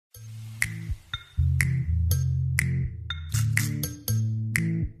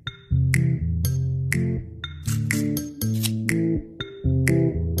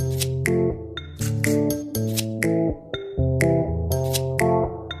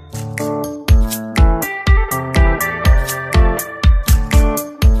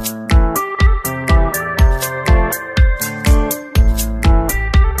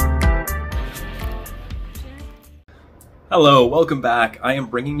welcome back. I am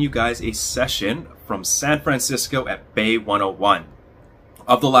bringing you guys a session from San Francisco at Bay 101.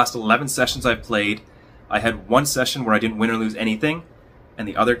 Of the last 11 sessions I've played, I had one session where I didn't win or lose anything, and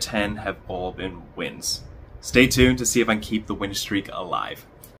the other 10 have all been wins. Stay tuned to see if I can keep the win streak alive.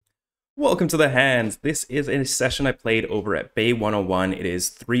 Welcome to the hands. This is a session I played over at Bay 101. It is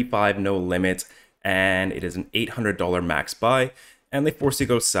 3-5 no limit, and it is an $800 max buy. And they force you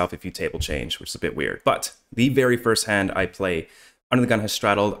to go south if you table change, which is a bit weird. But the very first hand I play, under the gun has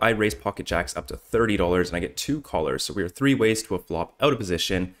straddled, I raise pocket jacks up to $30 and I get 2 callers. So we are 3 ways to a flop out of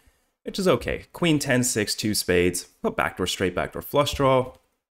position, which is okay. Queen 10, 6, 2 spades, but backdoor straight, backdoor flush draw.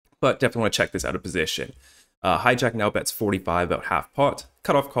 But definitely want to check this out of position. Hijack now bets 45, about half pot.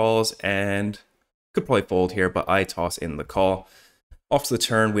 Cutoff calls and could probably fold here, but I toss in the call. Off to the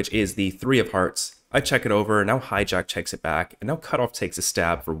turn, which is the 3 of hearts. I check it over, now hijack checks it back, and now cutoff takes a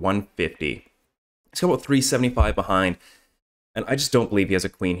stab for 150. He's got about 375 behind, and I just don't believe he has a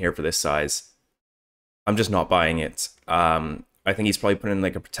queen here for this size. I'm just not buying it. I think he's probably putting in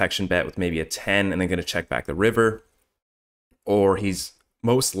like a protection bet with maybe a 10 and then going to check back the river. Or he's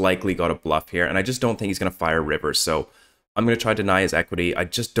most likely got a bluff here, and I just don't think he's going to fire river, so I'm going to try to deny his equity. I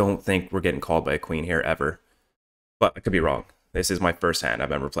just don't think we're getting called by a queen here ever. But I could be wrong. This is my first hand I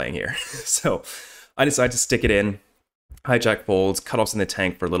remember playing here. So I decide to stick it in. Hijack folds, cutoffs in the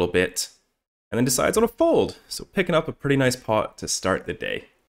tank for a little bit, and then decides on a fold. So picking up a pretty nice pot to start the day.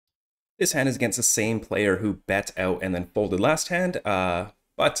 This hand is against the same player who bet out and then folded last hand,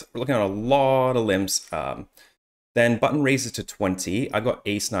 but we're looking at a lot of limps. Then button raises to 20. I got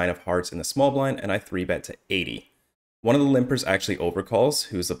ace-9 of hearts in the small blind, and I 3-bet to 80. One of the limpers actually overcalls,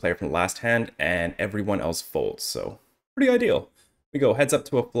 who's the player from the last hand, and everyone else folds, so pretty ideal. We go heads up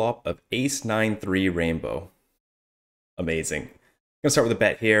to a flop of ace-9-3 rainbow. Amazing. I'm going to start with a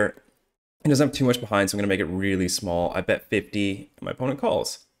bet here. He doesn't have too much behind, so I'm going to make it really small. I bet 50, and my opponent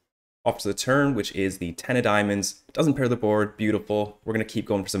calls. Off to the turn, which is the 10 of diamonds. Doesn't pair the board. Beautiful. We're going to keep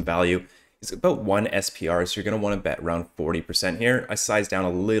going for some value. It's about 1 SPR, so you're going to want to bet around 40% here. I sized down a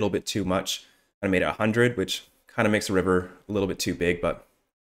little bit too much. I made it 100, which kind of makes the river a little bit too big, but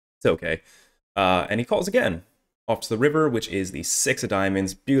it's okay. And he calls again. Off to the river, which is the 6 of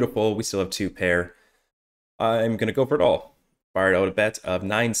diamonds. Beautiful. We still have 2 pair. I'm going to go for it all. Fired out a bet of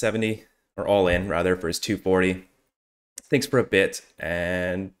 970, or all in, rather, for his 240. Thinks for a bit,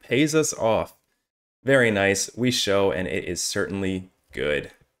 and pays us off. Very nice. We show, and it is certainly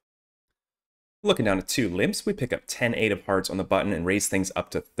good. Looking down at 2 limps, we pick up 10-8 of hearts on the button and raise things up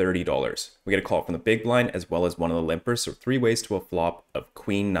to $30. We get a call from the big blind, as well as one of the limpers, so 3 ways to a flop of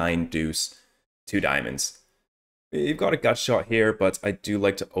queen 9 deuce, 2 diamonds. You've got a gut shot here, but I do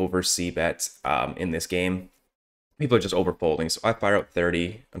like to oversee bets in this game. People are just overfolding, so I fire out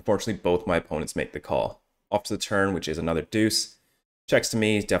 30. Unfortunately, both my opponents make the call. Off to the turn, which is another deuce. Checks to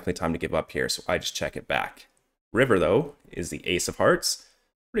me, definitely time to give up here, so I just check it back. River, though, is the ace of hearts.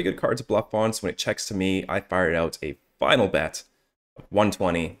 Pretty good card to bluff on, so when it checks to me, I fired out a final bet of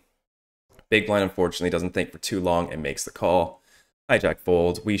 120. Big blind, unfortunately, doesn't think for too long and makes the call. Hijack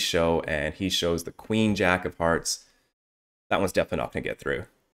folds, we show, and he shows the queen jack of hearts. That one's definitely not going to get through.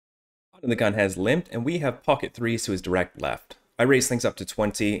 The gun has limped, and we have pocket 3s to his direct left. I raise things up to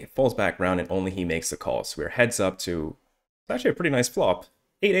 20, it falls back round, and only he makes the call. So we're heads up to, it's actually a pretty nice flop.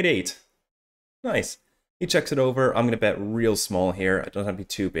 8-8-8. Nice. He checks it over. I'm going to bet real small here. I don't have to be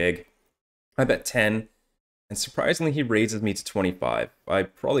too big. I bet 10, and surprisingly he raises me to 25. I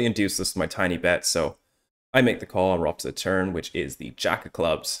probably induced this with my tiny bet, so I make the call and we're off to the turn, which is the jack of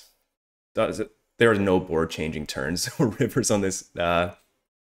clubs. There are no board changing turns or rivers on this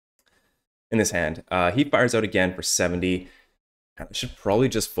in this hand. He fires out again for 70. I should probably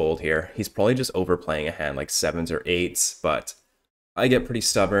just fold here. He's probably just overplaying a hand like 7s or 8s, but I get pretty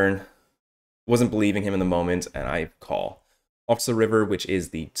stubborn. Wasn't believing him in the moment, and I call. Off to the river, which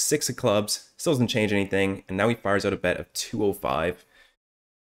is the 6 of clubs. Still doesn't change anything, and now he fires out a bet of 205.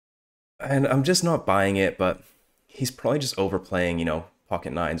 And I'm just not buying it, but he's probably just overplaying, you know,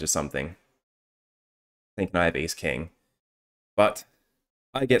 pocket 9s or something. Thinking I have ace-king. But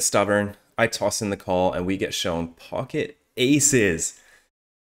I get stubborn. I toss in the call, and we get shown pocket aces.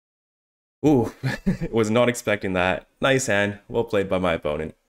 Ooh, was not expecting that. Nice hand. Well played by my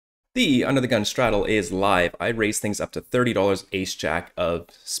opponent. The under the gun straddle is live. I raise things up to $30 ace-jack of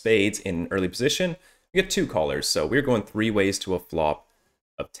spades in early position. We get 2 callers, so we're going 3 ways to a flop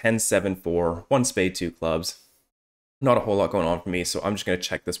of 10-7-4, 1 spade, 2 clubs. Not a whole lot going on for me, so I'm just going to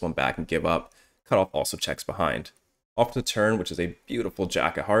check this one back and give up. Cutoff also checks behind. Off to the turn, which is a beautiful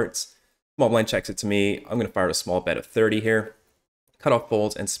jack of hearts. Small blind checks it to me. I'm going to fire a small bet of 30 here. Cutoff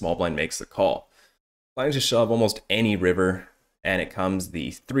folds, and small blind makes the call. I can just shove almost any river. and it comes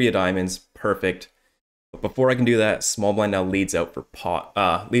the 3 of diamonds. Perfect. But before I can do that, small blind now leads out for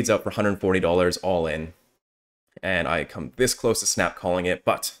 $140 all in. And I come this close to snap calling it,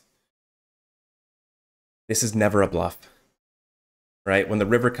 but this is never a bluff. Right? When the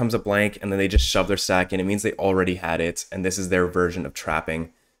river comes a blank and then they just shove their stack in, it means they already had it, and this is their version of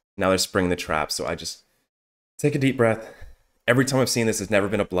trapping. Now they're springing the trap, so I just take a deep breath. Every time I've seen this, it's never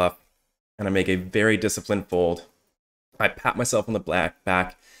been a bluff, and I make a very disciplined fold. I pat myself on the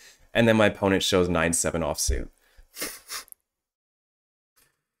back, and then my opponent shows 9-7 offsuit.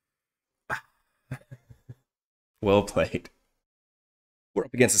 Well played. We're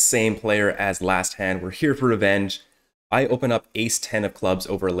up against the same player as last hand. We're here for revenge. I open up ace-10 of clubs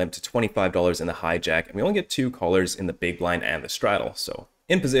over a limp to $25 in the hijack, and we only get 2 callers in the big blind and the straddle, so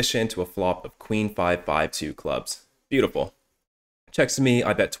in position to a flop of queen 5-5-2 clubs. Beautiful. Checks to me,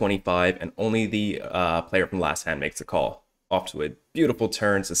 I bet 25, and only the player from last hand makes a call. Off to a beautiful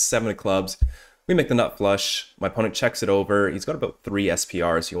turn to 7 of clubs. We make the nut flush. My opponent checks it over. He's got about 3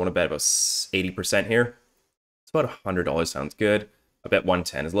 SPRs, so you want to bet about 80% here. It's about $100, sounds good. I bet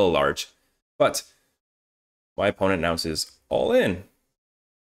 110 is a little large, but my opponent announces all in.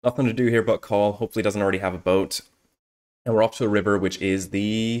 Nothing to do here but call. Hopefully doesn't already have a boat. And we're off to a river, which is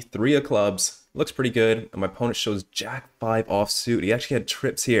the 3 of clubs. Looks pretty good. And my opponent shows Jack 5 offsuit. He actually had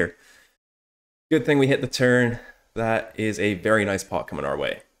trips here. Good thing we hit the turn. That is a very nice pot coming our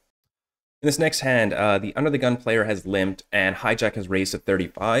way. In this next hand, the under the gun player has limped and hijack has raised to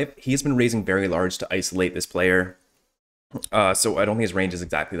 35. He's been raising very large to isolate this player. So I don't think his range is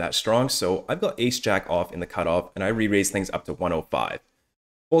exactly that strong. So I've got ace-jack off in the cutoff, and I re-raise things up to 105.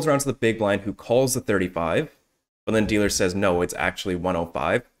 Folds around to the big blind, who calls the 35, but then dealer says no, it's actually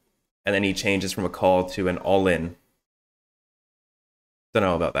 105. And then he changes from a call to an all-in. Don't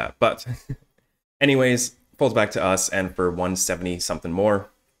know about that, but anyways, folds back to us, and for 170 something more,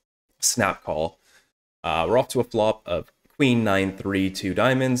 snap call. We're off to a flop of queen 9-3 2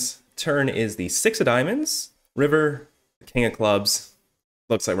 diamonds. Turn is the 6 of diamonds, river, king of clubs.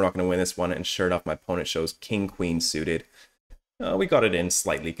 Looks like we're not going to win this one, and sure enough, my opponent shows king queen suited. We got it in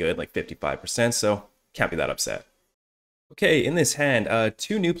slightly good, like 55%, so can't be that upset. Okay, in this hand,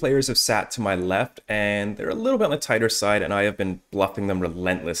 2 new players have sat to my left, and they're a little bit on the tighter side, and I have been bluffing them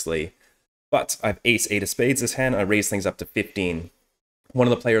relentlessly. But I have ace-8 of spades this hand, I raise things up to 15. One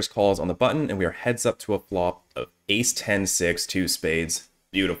of the players calls on the button, and we are heads up to a flop of ace-10-6 2 spades.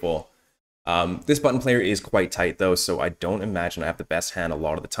 Beautiful. This button player is quite tight though, so I don't imagine I have the best hand a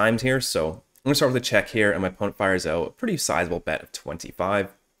lot of the times here. So I'm going to start with a check here, and my opponent fires out a pretty sizable bet of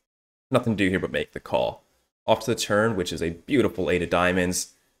 25. Nothing to do here but make the call. Off to the turn, which is a beautiful 8 of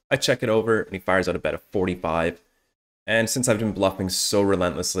diamonds. I check it over, and he fires out a bet of 45. And since I've been bluffing so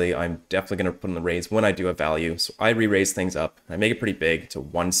relentlessly, I'm definitely going to put in the raise when I do have value. So I re-raise things up, and I make it pretty big to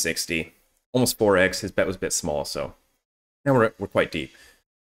 160. Almost 4x. His bet was a bit small, so now we're quite deep.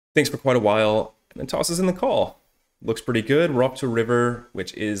 Thinks for quite a while, and then tosses in the call. Looks pretty good. We're off to a river,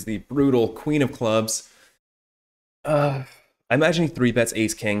 which is the brutal queen of clubs. I imagine he 3-bets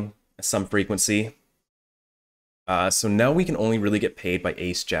ace-king at some frequency. So now we can only really get paid by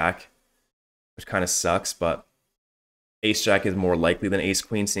ace-jack, which kind of sucks, but ace-jack is more likely than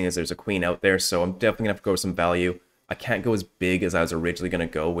ace-queen, seeing as there's a queen out there, so I'm definitely going to have to go with some value. I can't go as big as I was originally going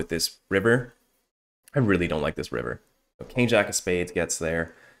to go with this river. I really don't like this river. So king-jack of spades gets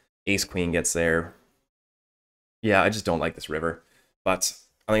there. Ace-queen gets there. Yeah, I just don't like this river. But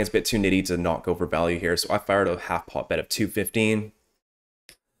I think it's a bit too nitty to not go for value here, so I fired a half-pot bet of 215.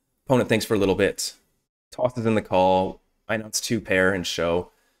 Opponent thinks for a little bit. Tosses in the call. I know it's 2-pair and show.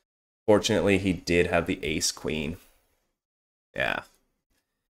 Fortunately, he did have the ace-queen. Yeah.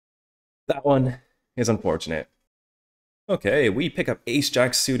 That one is unfortunate. Okay, we pick up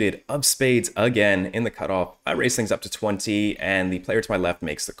ace-jack suited of spades again in the cutoff. I raise things up to 20, and the player to my left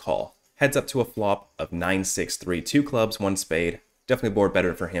makes the call. Heads up to a flop of 9-6-3 2 clubs, 1 spade. Definitely board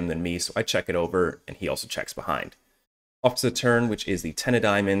better for him than me, so I check it over, and he also checks behind. Off to the turn, which is the 10 of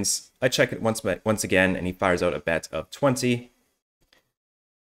diamonds. I check it once again, and he fires out a bet of 20.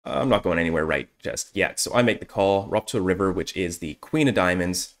 I'm not going anywhere right just yet, so I make the call. We're up to a river, which is the queen of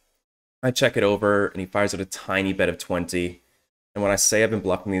diamonds. I check it over, and he fires out a tiny bet of 20. And when I say I've been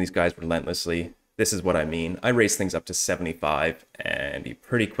bluffing these guys relentlessly, this is what I mean. I raise things up to 75, and he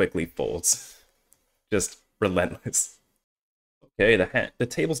pretty quickly folds. Just relentless. Okay, the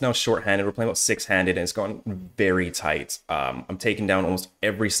table's now short-handed. We're playing about 6-handed, and it's gone very tight. I'm taking down almost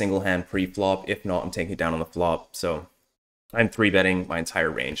every single hand pre-flop. If not, I'm taking it down on the flop. So I'm 3-betting my entire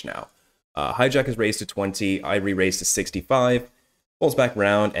range now. Hijack is raised to 20. I re-raised to 65. Pulls back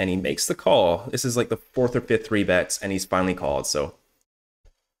round, and he makes the call. This is like the 4th or 5th 3-bets, and he's finally called, so...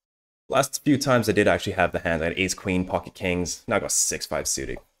 Last few times I did actually have the hand. I had ace, queen, pocket kings. Now I got 6-5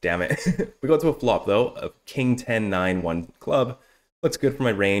 suited. Damn it. We go to a flop, though, of king, 10, 9, 1 club. Looks good for my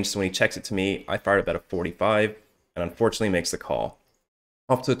range, so when he checks it to me, I fired about a 45, and unfortunately makes the call.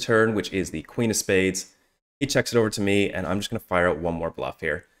 Off to a turn, which is the queen of spades. He checks it over to me, and I'm just going to fire out one more bluff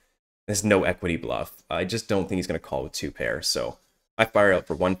here. There's no equity bluff. I just don't think he's going to call with 2 pairs, so I fire out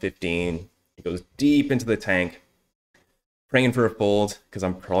for 115. He goes deep into the tank, praying for a fold, because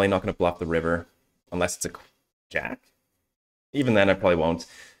I'm probably not going to bluff the river, unless it's a jack. Even then, I probably won't.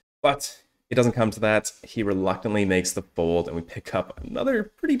 But it doesn't come to that. He reluctantly makes the fold, and we pick up another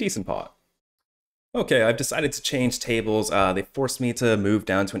pretty decent pot. Okay, I've decided to change tables. They forced me to move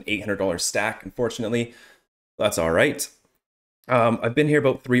down to an $800 stack, unfortunately. That's all right. I've been here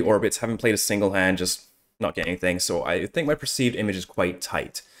about 3 orbits, haven't played a single hand, just not getting anything, so I think my perceived image is quite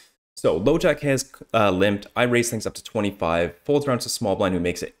tight. So, low jack has limped. I raise things up to 25, folds around to small blind who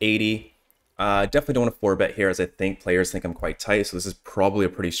makes it 80. Definitely don't want to 4-bet here, as I think players think I'm quite tight, so this is probably a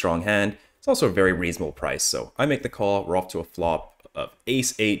pretty strong hand. It's also a very reasonable price, so I make the call. We're off to a flop of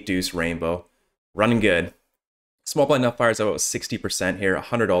ace, 8, deuce, rainbow. Running good. Small blind now fires about 60% here,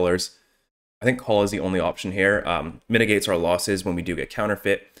 $100. I think call is the only option here. Mitigates our losses when we do get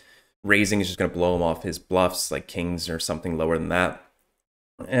counterfeit. Raising is just going to blow him off his bluffs, like kings or something lower than that.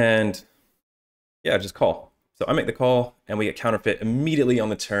 And yeah, just call. So I make the call, and we get counterfeit immediately on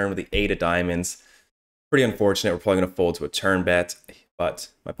the turn with the 8 of diamonds. Pretty unfortunate. We're probably going to fold to a turn bet, but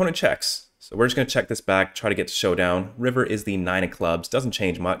my opponent checks. So we're just going to check this back, try to get to showdown. River is the 9 of clubs, doesn't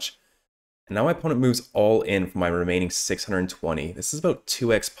change much. And now my opponent moves all in for my remaining 620. This is about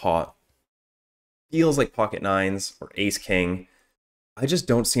 2x pot. Feels like pocket 9s or ace king. I just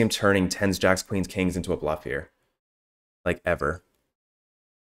don't see him turning 10s, jacks, queens, kings into a bluff here. Like, ever.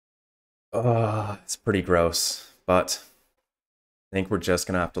 It's pretty gross, but I think we're just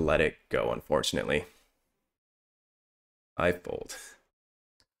going to have to let it go, unfortunately. I fold.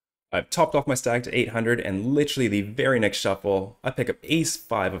 I've topped off my stack to 800, and literally the very next shuffle, I pick up ace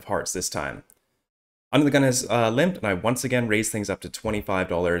 5 of hearts this time. Under the gun has limped, and I once again raise things up to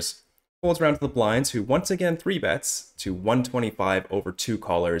 $25. Folds around to the blinds, who once again 3-bets to 125 over 2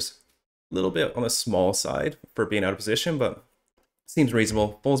 callers. A little bit on the small side for being out of position, but seems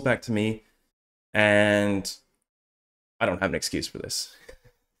reasonable. Folds back to me, and I don't have an excuse for this.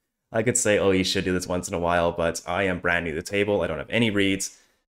 I could say, oh, you should do this once in a while, but I am brand new to the table. I don't have any reads,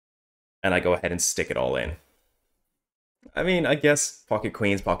 and I go ahead and stick it all in. I mean, I guess pocket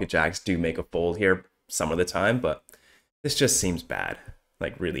queens, pocket jacks do make a fold here some of the time, but this just seems bad,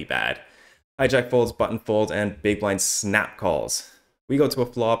 like really bad. Hijack folds, button folds, and big blind snap calls. We go to a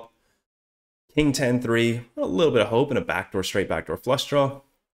flop. King 10-3, a little bit of hope and a backdoor, straight backdoor flush draw.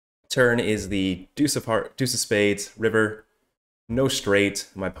 Turn is the deuce of heart, deuce of spades, river, no straight.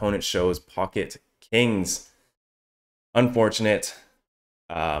 My opponent shows pocket kings. Unfortunate.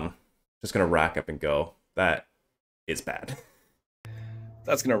 Just gonna rack up and go. That is bad.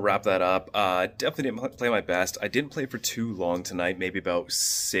 That's gonna wrap that up. Definitely didn't play my best. I didn't play for too long tonight, maybe about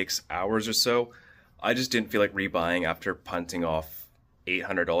 6 hours or so. I just didn't feel like rebuying after punting off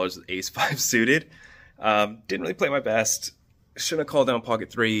 $800 with ace 5 suited. Didn't really play my best. Shouldn't have called down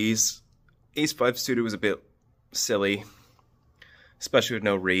pocket threes. Ace 5 suited was a bit silly, especially with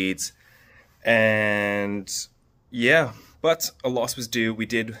no reads. And yeah, but a loss was due. We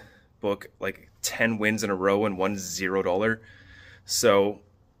did book like 10 wins in a row and one $0. So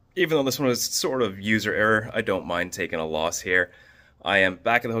even though this one was sort of user error, I don't mind taking a loss here. I am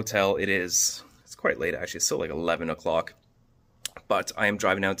back at the hotel. It's quite late actually. It's still like 11 o'clock. But I am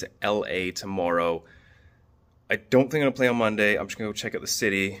driving down to LA tomorrow. I don't think I'm going to play on Monday. I'm just going to go check out the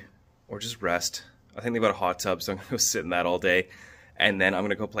city or just rest. I think they've got a hot tub, so I'm going to go sit in that all day. And then I'm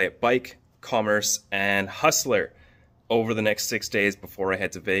going to go play at Bike, Commerce, and Hustler over the next 6 days before I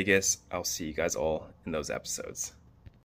head to Vegas. I'll see you guys all in those episodes.